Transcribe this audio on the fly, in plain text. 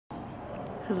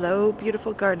Hello,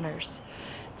 beautiful gardeners.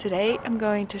 Today I'm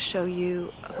going to show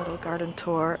you a little garden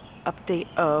tour update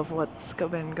of what's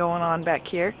been going on back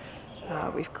here.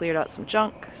 We've cleared out some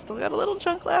junk, still got a little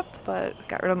junk left, but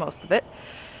got rid of most of it.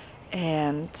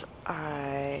 And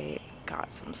I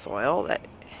got some soil that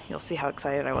you'll see how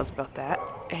excited I was about that.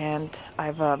 And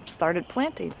I've started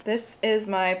planting. This is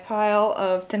my pile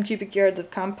of 10 cubic yards of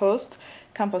compost,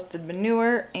 composted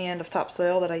manure, and of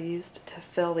topsoil that I used to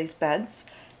fill these beds.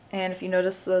 And if you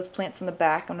notice those plants in the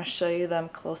back, I'm going to show you them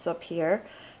close up here.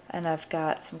 And I've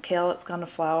got some kale that's gone to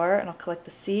flower, and I'll collect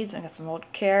the seeds. I got some old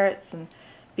carrots and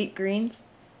beet greens.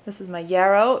 This is my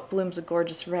yarrow. It blooms a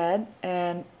gorgeous red.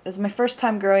 And this is my first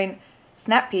time growing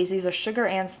snap peas. These are sugar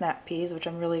and snap peas, which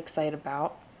I'm really excited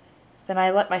about. Then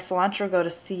I let my cilantro go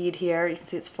to seed here. You can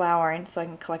see it's flowering, so I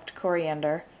can collect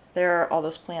coriander. There are all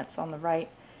those plants on the right.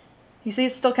 You see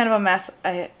it's still kind of a mess.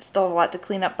 I still have a lot to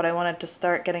clean up, but I wanted to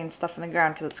start getting stuff in the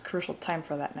ground because it's a crucial time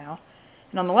for that now.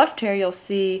 And on the left here you'll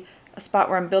see a spot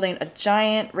where I'm building a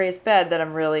giant raised bed that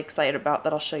I'm really excited about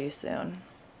that I'll show you soon.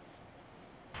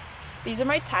 These are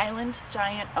my Thailand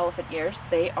giant elephant ears.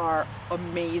 They are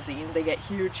amazing. They get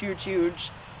huge, huge, huge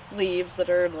leaves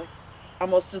that are like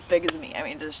almost as big as me. I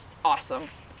mean, just awesome.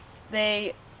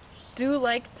 They do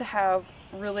like to have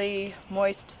really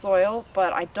moist soil,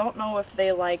 but I don't know if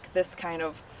they like this kind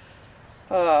of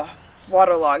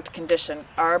waterlogged condition.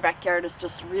 Our backyard is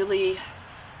just really,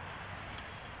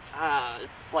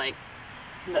 it's like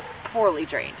poorly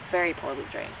drained, very poorly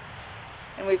drained.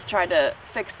 And we've tried to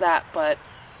fix that, but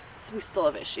we still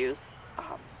have issues.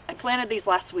 I planted these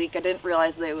last week. I didn't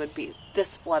realize they would be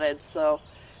this flooded, so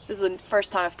this is the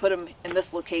first time I've put them in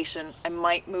this location. I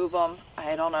might move them.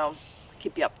 I don't know.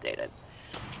 Keep you updated.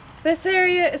 This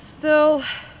area is still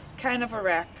kind of a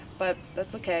wreck, but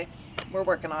that's okay. We're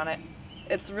working on it.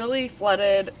 It's really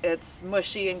flooded. It's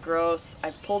mushy and gross.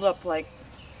 I've pulled up like,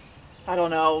 I don't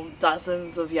know,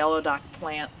 dozens of yellow dock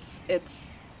plants. It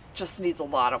just needs a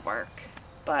lot of work.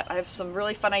 But I have some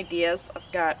really fun ideas. I'm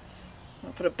gonna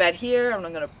put a bed here. I'm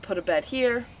gonna put a bed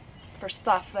here for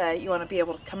stuff that you want to be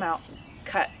able to come out and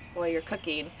cut while you're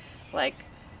cooking, like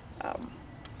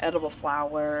edible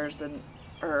flowers and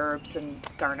herbs and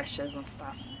garnishes and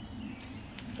stuff.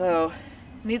 So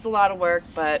it needs a lot of work,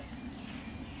 but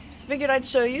just figured I'd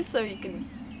show you so you can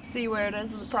see where it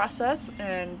is in the process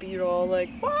and be all like,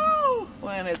 whoa,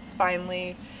 when it's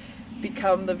finally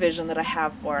become the vision that I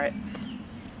have for it.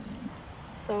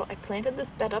 So I planted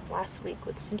this bed up last week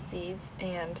with some seeds,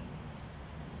 and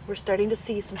we're starting to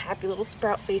see some happy little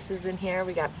sprout faces in here.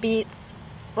 We got beets,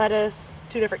 lettuce,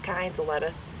 2 different kinds of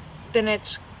lettuce,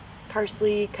 spinach,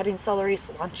 parsley, cutting celery,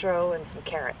 cilantro, and some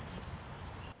carrots.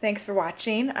 Thanks for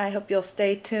watching. I hope you'll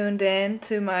stay tuned in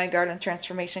to my garden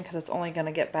transformation because it's only going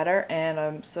to get better, and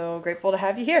I'm so grateful to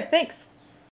have you here. Thanks!